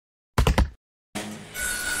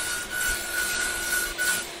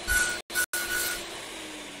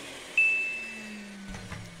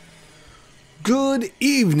Good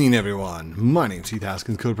evening, everyone. My name's Heath,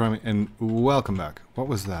 Haskins, Code Priming, and welcome back. What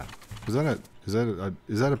was that? Is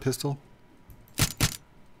that a pistol?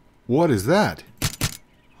 What is that?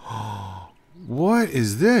 What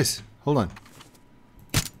is this? Hold on.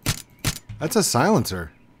 That's a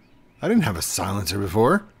silencer. I didn't have a silencer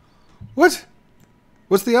before. What?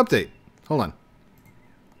 What's the update? Hold on.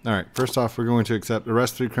 All right. First off, we're going to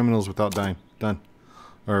arrest 3 criminals without dying. Done.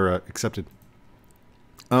 Or accepted.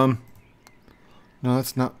 No,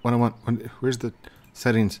 that's not what I want. Where's the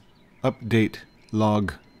settings? Update.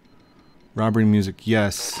 Log. Robbery music.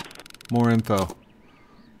 Yes. More info.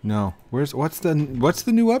 No. What's the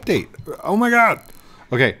new update? Oh my god.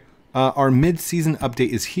 Okay. Our mid-season update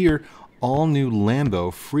is here. All new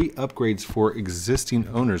Lambo. Free upgrades for existing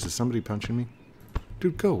owners. Is somebody punching me?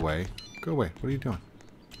 Dude, go away. Go away. What are you doing?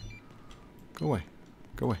 Go away.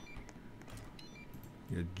 Go away.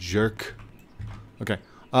 You jerk. Okay.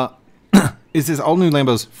 It says all new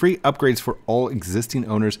Lambos, free upgrades for all existing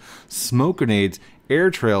owners, smoke grenades,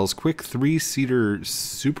 air trails, quick 3-seater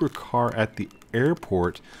supercar at the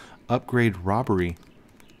airport, upgrade robbery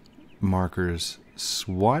markers,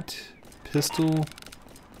 SWAT pistol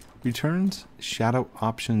returns, shadow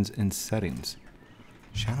options and settings.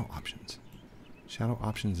 Shadow options. Shadow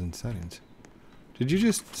options and settings. Did you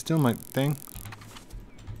just steal my thing?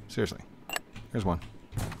 Seriously. Here's one.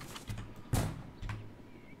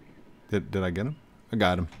 Did I get him? I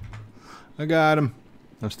got him. I got him.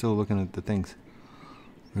 I'm still looking at the things.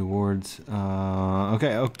 Rewards.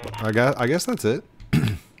 Okay. Oh, I guess that's it.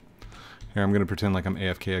 Here, I'm gonna pretend like I'm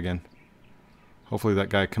AFK again. Hopefully that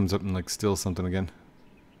guy comes up and like steals something again.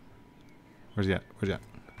 Where's he at? Where's he at?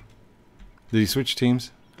 Did he switch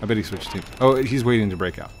teams? I bet he switched teams. Oh, he's waiting to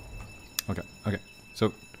break out. Okay. Okay.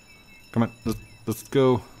 So, come on. Let's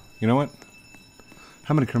go. You know what?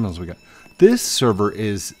 How many criminals we got? This server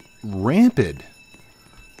is rampant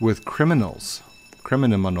with criminals.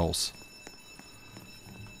 Criminals.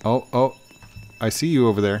 Oh, I see you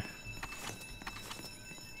over there.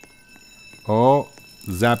 Oh,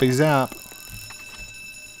 zappy zap.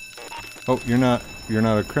 Oh, you're not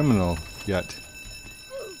a criminal yet.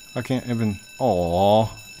 I can't even. Aw,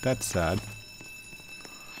 that's sad.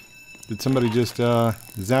 Did somebody just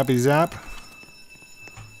zappy zap?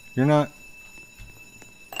 You're not.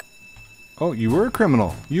 Oh, you were a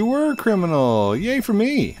criminal. You were a criminal. Yay for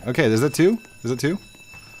me. Okay, is that 2? Is that 2?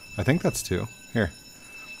 I think that's 2. Here.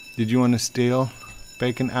 Did you want to steal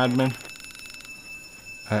bacon admin?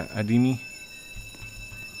 Adimi?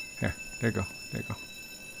 Here. There you go. There you go.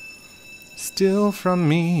 Steal from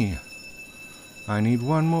me. I need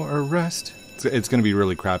one more arrest. It's going to be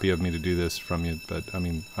really crappy of me to do this from you, but I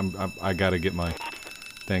mean, I got to get my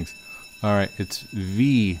things. All right, it's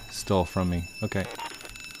V stole from me. Okay.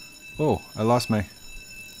 Oh, I lost my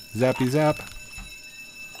zappy zap.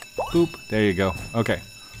 Boop. There you go. Okay.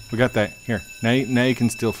 We got that. Here. Now you can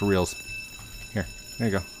steal for reals. Here. There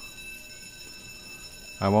you go.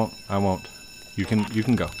 I won't. You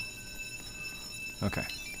can go. Okay.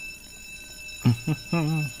 Did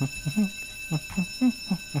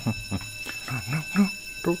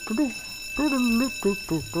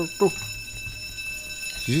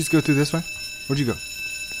you just go through this way? Where'd you go?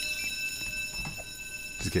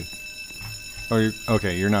 Just kidding. Oh,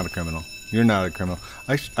 you're not a criminal. You're not a criminal.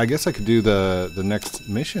 I guess I could do the next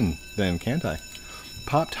mission then, can't I?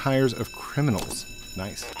 Pop tires of criminals.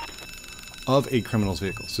 Nice. Of a criminal's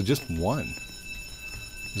vehicle. So just one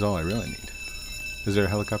is all I really need. Is there a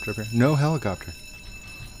helicopter up here? No helicopter.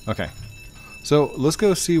 Okay. So let's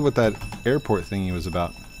go see what that airport thingy was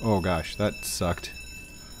about. Oh gosh, that sucked.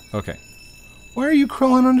 Okay. Why are you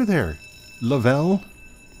crawling under there? Lavelle?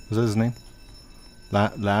 Was that his name?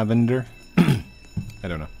 Lavender? I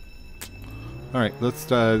don't know. Alright, let's,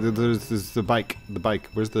 there's the bike. The bike.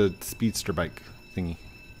 Where's the speedster bike thingy?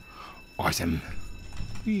 Awesome.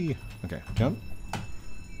 Whee. Okay, jump.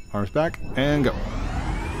 Arms back, and go.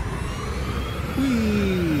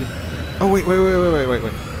 Whee. Oh, wait.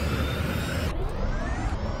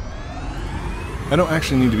 I don't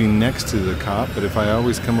actually need to be next to the cop, but if I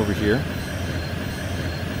always come over here,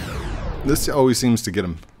 this always seems to get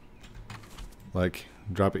him. Like,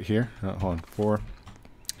 drop it here. Hold on. 4.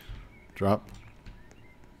 Drop.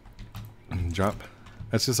 Drop.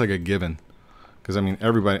 That's just like a given. Because, I mean,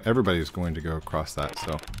 everybody is going to go across that,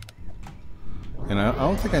 so. And I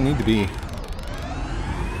don't think I need to be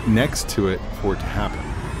next to it for it to happen.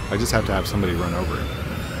 I just have to have somebody run over it.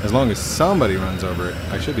 As long as somebody runs over it,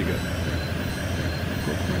 I should be good.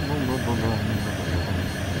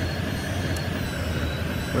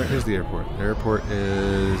 Where is the airport? The airport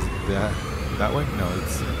is that way? No,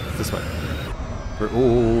 it's this way.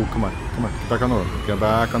 Oh, come on. Come on. Get back on the road. Get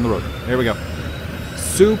back on the road. There we go.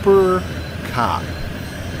 Super cop.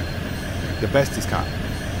 The bestest cop.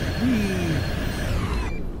 Whee.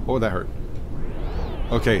 Oh, that hurt.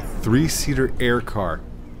 Okay, 3-seater air car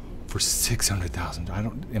for 600,000.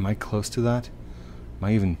 Am I close to that? Am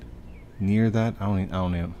I even near that? I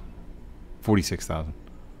don't know. 46,000.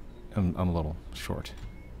 I'm a little short.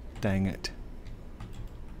 Dang it.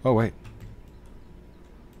 Oh, wait.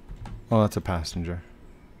 Oh, that's a passenger.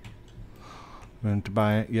 I want to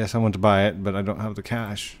buy it. Yes, I want to buy it, but I don't have the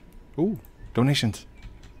cash. Ooh, donations.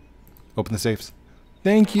 Open the safes.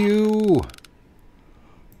 Thank you.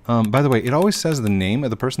 By the way, it always says the name of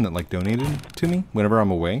the person that like donated to me whenever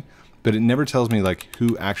I'm away, but it never tells me like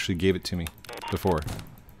who actually gave it to me before.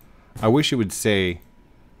 I wish it would say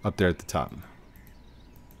up there at the top.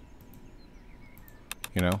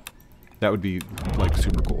 You know, that would be like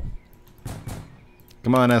super cool.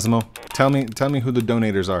 Come on, Asimo. Tell me who the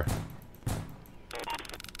donators are.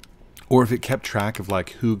 Or if it kept track of like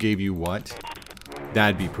who gave you what,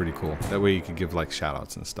 that'd be pretty cool. That way you could give like shout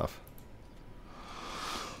outs and stuff.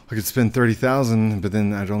 I could spend 30,000, but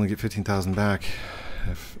then I'd only get 15,000 back,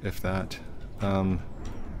 if that. Did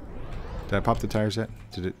I pop the tires yet?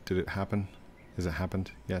 Did it happen? Has it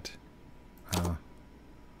happened yet?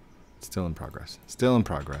 Still in progress. Still in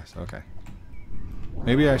progress. Okay.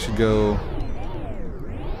 Maybe I should go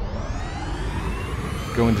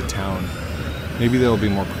into town. Maybe there'll be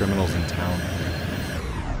more criminals in town.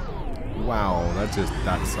 Wow, that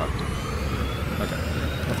sucked. Okay,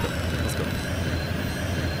 let's go. Let's go.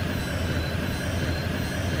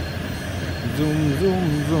 Zoom,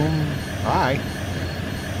 zoom, zoom. Hi.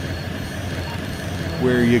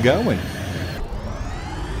 Where are you going?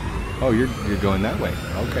 Oh, you're going that way.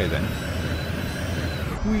 Okay then.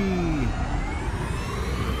 Whee.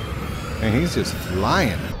 And he's just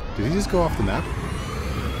flying. Did he just go off the map?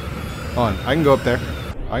 Hold on, I can go up there.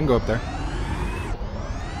 I can go up there.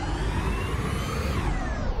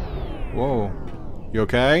 Whoa. You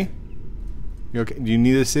okay? You okay? Do you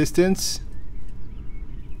need assistance?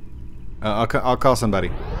 I'll call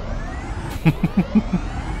somebody. I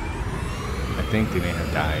think they may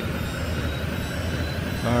have died.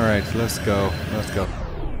 Alright, let's go. Let's go.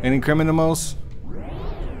 Any criminals?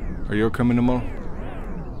 Are you a criminal?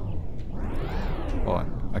 Hold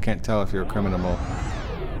on. I can't tell if you're a criminal.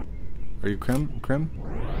 Are you crim?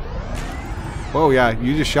 Whoa, yeah,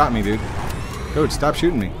 you just shot me, dude. Dude, stop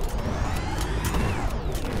shooting me.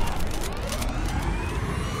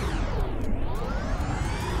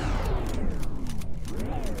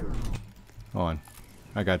 Hold on.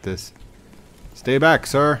 I got this. Stay back,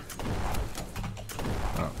 sir.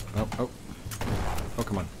 Oh,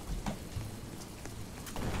 come on.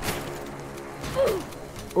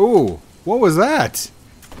 Ooh, what was that?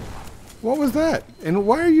 What was that? And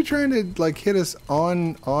why are you trying to like hit us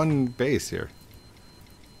on base here?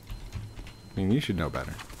 I mean, you should know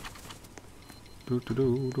better.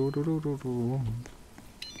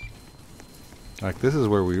 Like, this is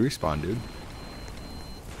where we respawn, dude.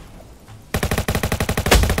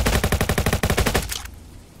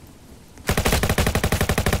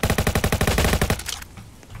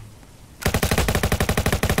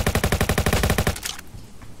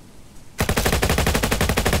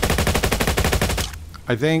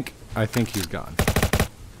 I think he's gone.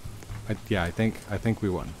 Yeah, I think we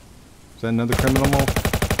won. Is that another criminal?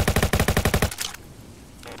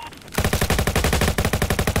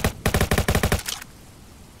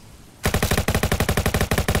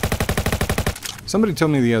 Somebody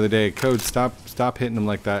told me the other day, Code, stop hitting him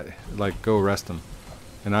like that. Like, go arrest him.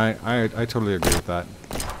 And I totally agree with that.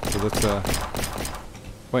 So let's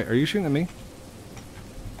wait, are you shooting at me?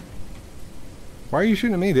 Why are you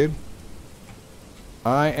shooting at me, dude?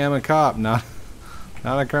 I am a cop, not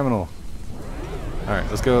a criminal. All right,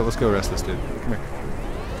 let's go arrest this dude. Come here.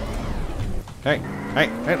 Hey,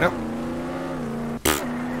 no.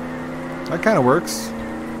 That kind of works.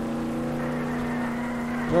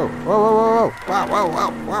 Whoa,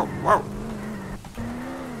 wow.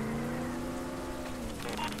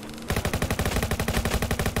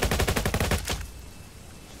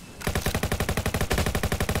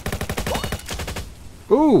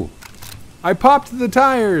 Ooh. I popped the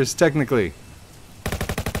tires, technically.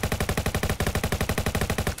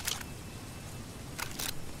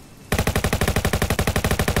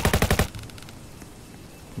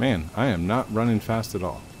 Man, I am not running fast at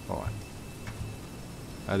all. Hold on.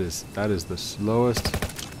 That is the slowest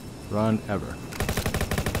run ever.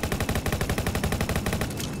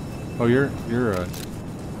 Oh, you're okay,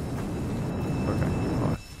 hold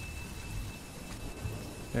on.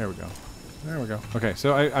 There we go. There we go. Okay,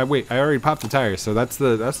 so I wait. I already popped the tires, so that's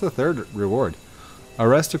the third reward.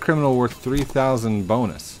 Arrest a criminal worth 3,000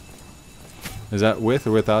 bonus. Is that with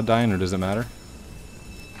or without dying, or does it matter?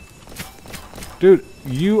 Dude,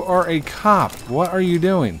 you are a cop. What are you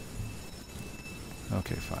doing?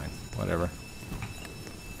 Okay, fine. Whatever.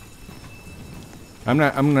 I'm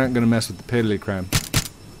not gonna mess with the petty crime.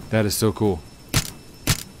 That is so cool.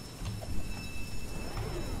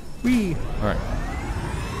 Whee! Alright.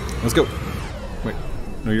 Let's go. Wait.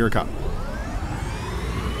 No, you're a cop.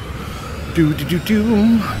 Do do do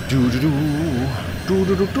do do do do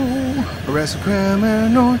do do do. Arrest a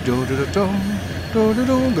criminal. Do do do do do do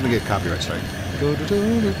do. I'm gonna get copyright strike. Do do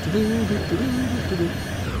do do do do do do.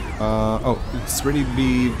 Oh, it's ready to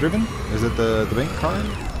be driven. Is it the bank car?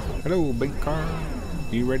 Hello, bank car.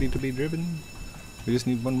 Are you ready to be driven? We just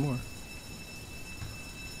need one more.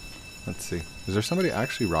 Let's see. Is there somebody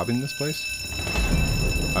actually robbing this place?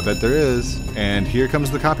 I bet there is. And here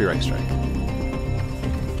comes the copyright strike.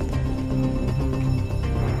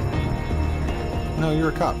 No, you're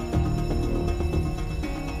a cop.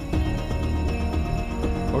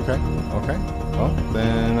 Okay, okay. Well,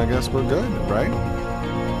 then I guess we're good, right?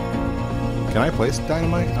 Can I place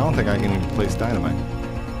dynamite? I don't think I can even place dynamite.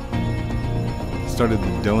 Started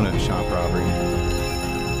the donut shop robbery.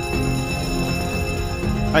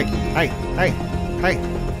 Hey, hey, hey, hey!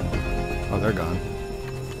 Oh, they're gone.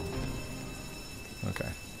 Okay.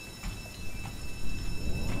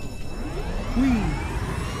 Whee!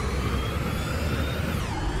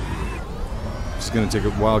 Just gonna take a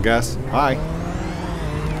wild guess. Hi.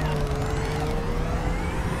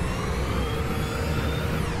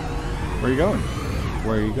 Where are you going?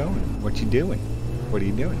 Where are you going? What you doing? What are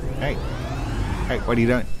you doing? Hey. Hey, what are you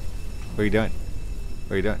doing? What are you doing?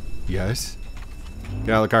 What are you doing? Yes?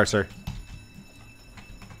 Get out of the car, sir.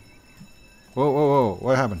 Whoa, whoa, whoa.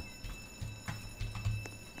 What happened?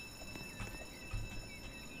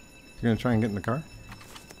 You're gonna try and get in the car?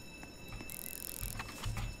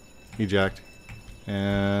 Eject.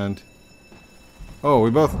 And... oh, we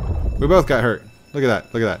both got hurt. Look at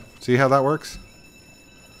that. Look at that. See how that works?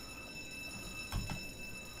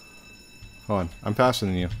 Hold on. I'm faster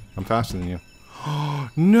than you. I'm faster than you. Oh,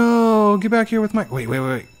 no! Get back here with my... wait, wait,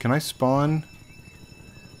 wait. Can I spawn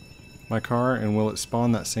my car, and will it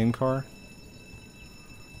spawn that same car?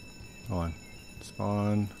 Hold on.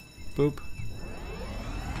 Spawn. Boop.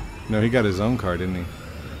 No, he got his own car, didn't he?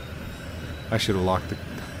 I should have locked the...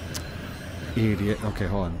 idiot. Okay,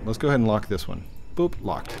 hold on. Let's go ahead and lock this one. Boop.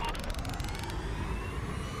 Locked.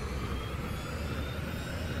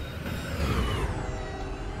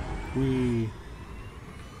 Whee.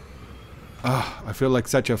 Ah, I feel like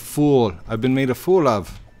such a fool. I've been made a fool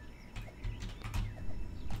of.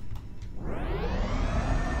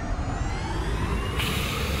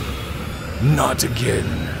 Not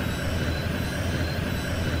again.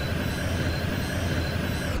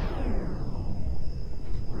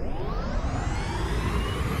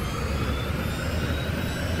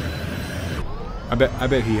 I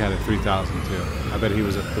bet he had a 3,000 too. I bet he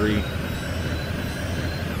was a 3.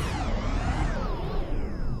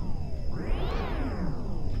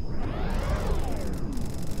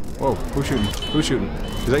 Whoa, who's shooting? Who's shooting?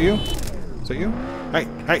 Is that you? Is that you? Hey,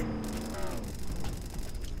 hey!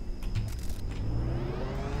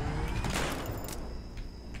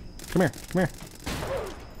 Come here, come here.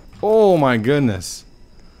 Oh my goodness.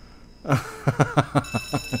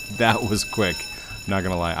 That was quick. I'm not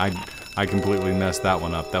gonna lie. I completely messed that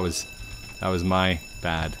one up. That was my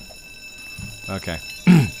bad. Okay.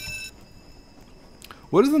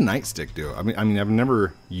 What does the nightstick do? I mean, I've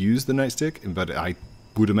never used the nightstick, but I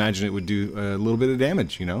would imagine it would do a little bit of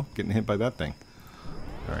damage, you know, getting hit by that thing.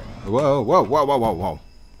 All right. Whoa, whoa, whoa, whoa, whoa, whoa.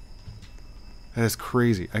 That is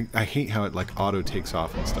crazy. I hate how it like auto takes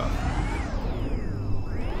off and stuff.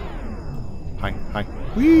 Hi, hi.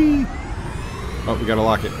 Whee! Oh, we gotta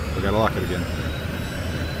lock it. We gotta lock it again.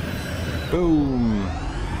 Boom!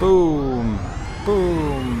 Boom!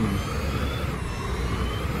 Boom!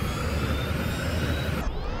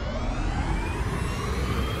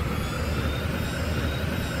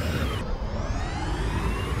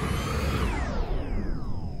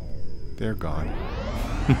 They're gone.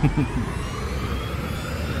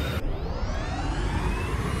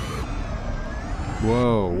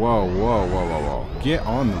 Whoa, whoa, whoa, whoa, whoa, whoa. Get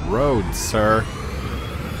on the road, sir.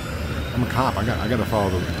 I'm a cop. I gotta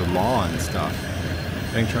follow the law and stuff.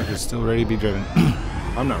 Bank truck is still ready to be driven.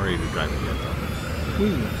 I'm not ready to drive it yet, though.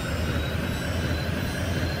 Whee.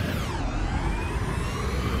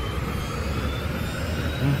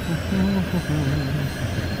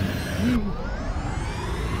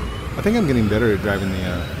 I think I'm getting better at driving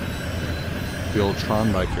The old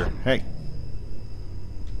Tron bike here. Hey.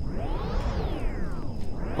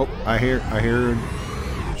 Oh, I hear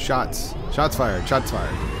shots. Shots fired. Shots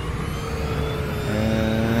fired.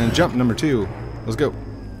 And jump number 2. Let's go.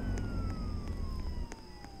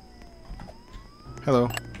 Hello.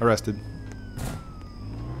 Arrested.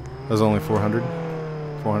 That was only 400.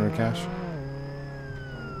 400 cash.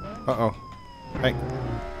 Uh-oh. Hey.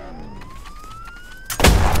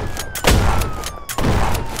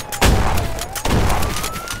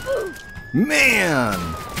 Man!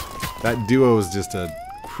 That duo is just a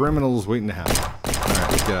criminals waiting to happen. Alright,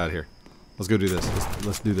 let's get out of here. Let's go do this.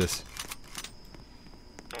 Let's do this.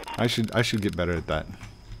 I should get better at that.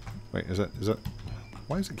 Wait, is that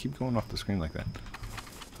why does it keep going off the screen like that?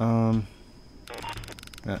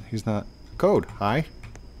 Yeah, he's not. Code, hi.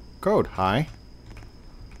 Code, hi.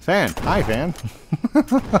 Fan, hi Fan.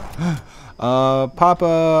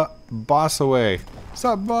 Papa Boss away. What's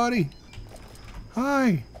up, buddy?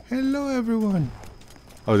 Hi. Hello, everyone.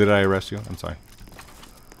 Oh, did I arrest you? I'm sorry.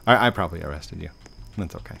 I probably arrested you.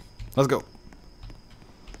 That's okay. Let's go.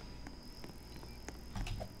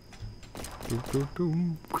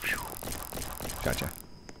 Gotcha.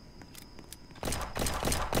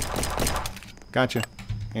 Gotcha.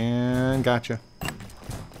 And gotcha.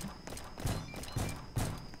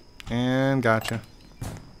 And gotcha.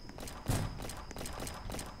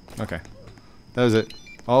 Okay. That was it.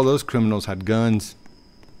 All those criminals had guns.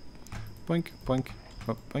 Boink, boink,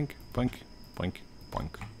 oh, boink, boink, boink,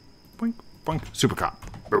 boink, boink, boink. Super cop.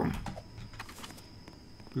 Boom.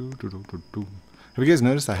 Have you guys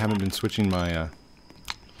noticed I haven't been switching my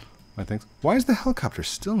my things? Why is the helicopter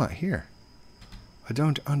still not here? I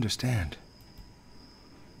don't understand.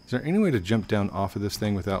 Is there any way to jump down off of this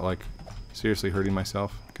thing without like seriously hurting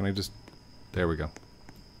myself? Can I just? There we go.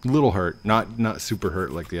 Little hurt, not super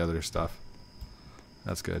hurt like the other stuff.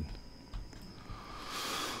 That's good.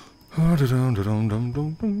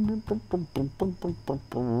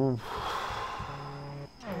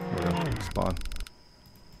 Spawn.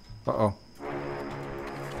 Uh-oh.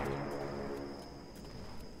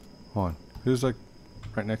 Hold on. Who's like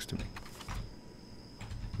right next to me?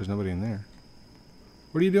 There's nobody in there.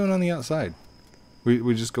 What are you doing on the outside?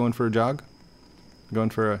 We just going for a jog?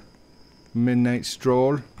 Going for a midnight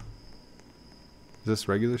stroll? Is this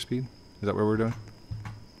regular speed? Is that what we're doing?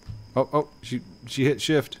 Oh, she hit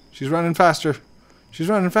shift. She's running faster. She's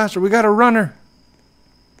running faster. We got to run her.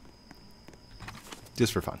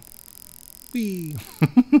 Just for fun. Whee!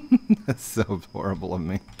 That's so horrible of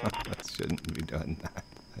me. I shouldn't be doing that.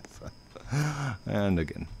 And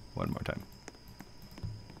again, one more time.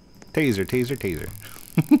 Taser, taser, taser.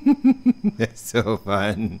 It's so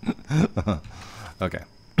fun. Okay.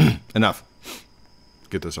 Enough.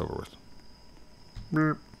 Get this over with.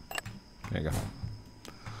 There you go.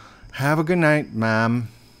 Have a good night, ma'am.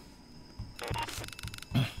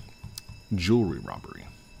 Jewelry robbery.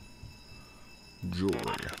 Jewelry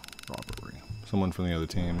robbery. Someone from the other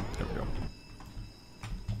team. There we go.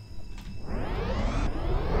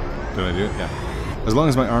 Did I do it? Yeah. As long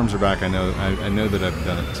as my arms are back, I know that I've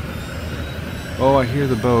done it. Oh, I hear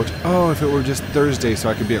the boat. Oh, if it were just Thursday so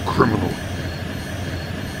I could be a criminal.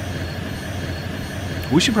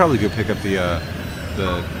 We should probably go pick up the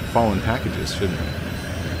fallen packages, shouldn't we?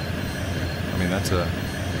 I mean, that's a...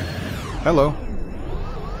 Hello.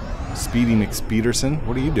 Speedy McSpeederson.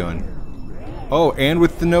 What are you doing? Oh, and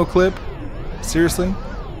with the no clip? Seriously?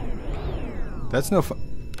 That's no fun.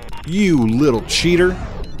 You little cheater.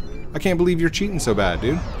 I can't believe you're cheating so bad,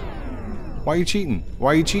 dude. Why are you cheating?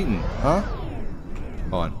 Why are you cheating? Huh?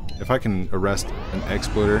 Hold on. If I can arrest an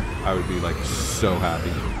exploiter, I would be like so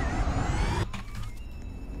happy.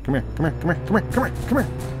 Come here, come here, come here, come here, come here, come here.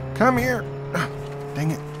 Come here. Ah,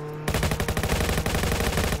 dang it.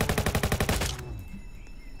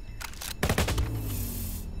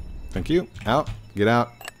 Thank you. Out. Get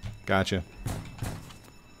out. Gotcha.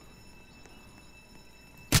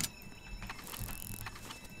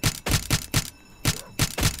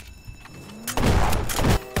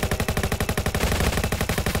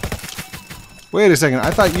 Wait a second.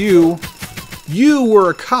 I thought you were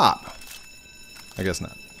a cop. I guess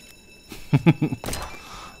not.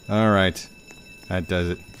 Alright. That does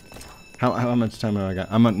it. How much time have I got?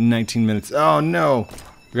 I'm at 19 minutes. Oh no!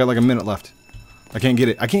 We got like a minute left. I can't get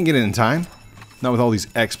it. I can't get it in time. Not with all these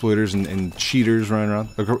exploiters and cheaters running around.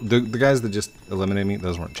 The guys that just eliminated me,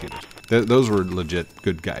 those weren't cheaters. Those were legit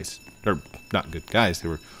good guys. Or not good guys.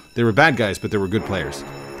 They were bad guys, but they were good players.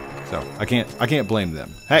 So I can't blame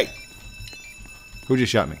them. Hey, who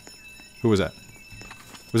just shot me? Who was that?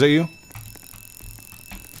 Was that you?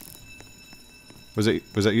 Was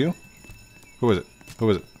that you? Who was it? Who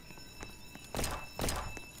was it?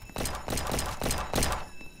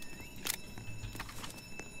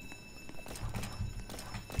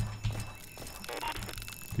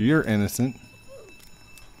 You're innocent.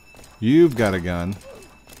 You've got a gun.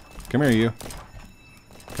 Come here, you.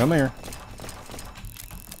 Come here.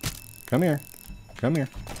 Come here. Come here.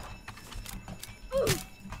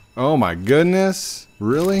 Oh my goodness.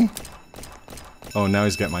 Really? Oh, now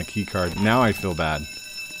he's got my key card. Now I feel bad.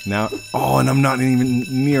 Now, oh, and I'm not even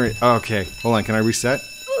near it. Okay, hold on. Can I reset?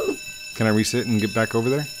 Can I reset and get back over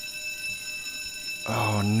there?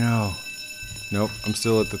 Oh no. Nope, I'm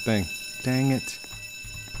still at the thing. Dang it.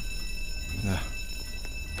 Ugh.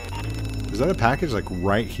 Is that a package like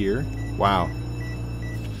right here? Wow.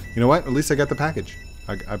 You know what? At least I got the package.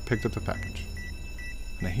 I picked up the package.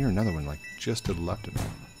 And I hear another one like just to the left of me.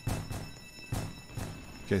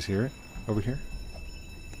 You guys hear it? Over here?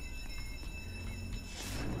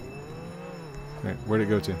 Alright, where'd it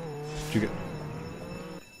go to? Did you get...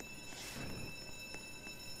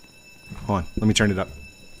 Hold on, let me turn it up.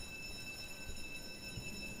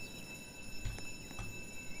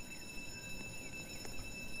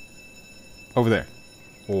 Over there.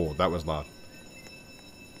 Oh, that was loud.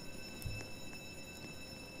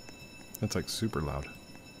 That's like super loud.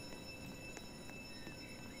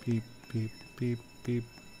 Beep, beep, beep, beep.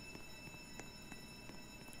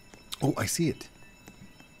 Oh, I see it.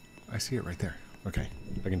 I see it right there. Okay,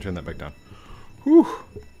 I can turn that back down. Whew.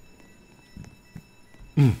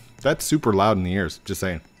 That's super loud in the ears, just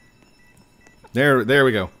saying. There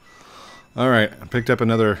we go. Alright, I picked up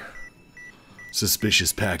another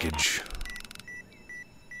suspicious package.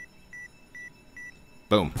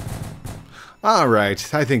 Boom.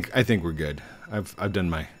 Alright, I think we're good. I've done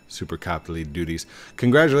my super cop lead duties.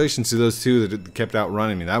 Congratulations to those two that kept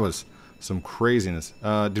outrunning me. That was some craziness.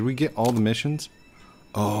 Did we get all the missions?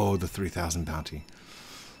 Oh, the 3,000 bounty.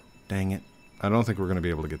 Dang it. I don't think we're going to be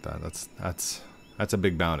able to get that. That's a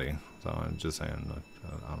big bounty. So I'm just saying,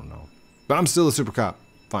 I don't know. But I'm still a super cop.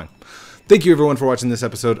 Fine. Thank you everyone for watching this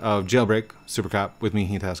episode of Jailbreak, Super Cop, with me,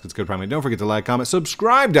 Heath, Haskins, Code Primate. Don't forget to like, comment,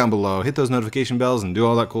 subscribe down below, hit those notification bells, and do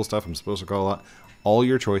all that cool stuff I'm supposed to call out. All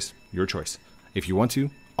your choice, your choice. If you want to,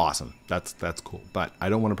 awesome. That's cool. But I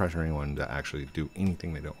don't want to pressure anyone to actually do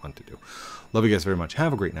anything they don't want to do. Love you guys very much.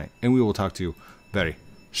 Have a great night, and we will talk to you very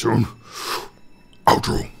soon.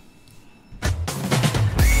 Outro.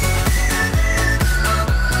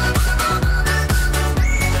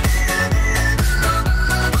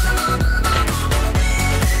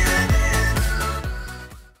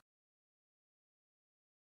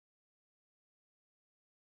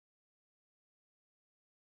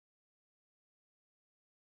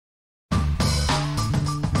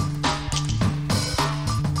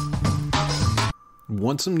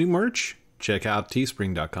 Want some new merch? Check out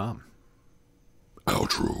teespring.com.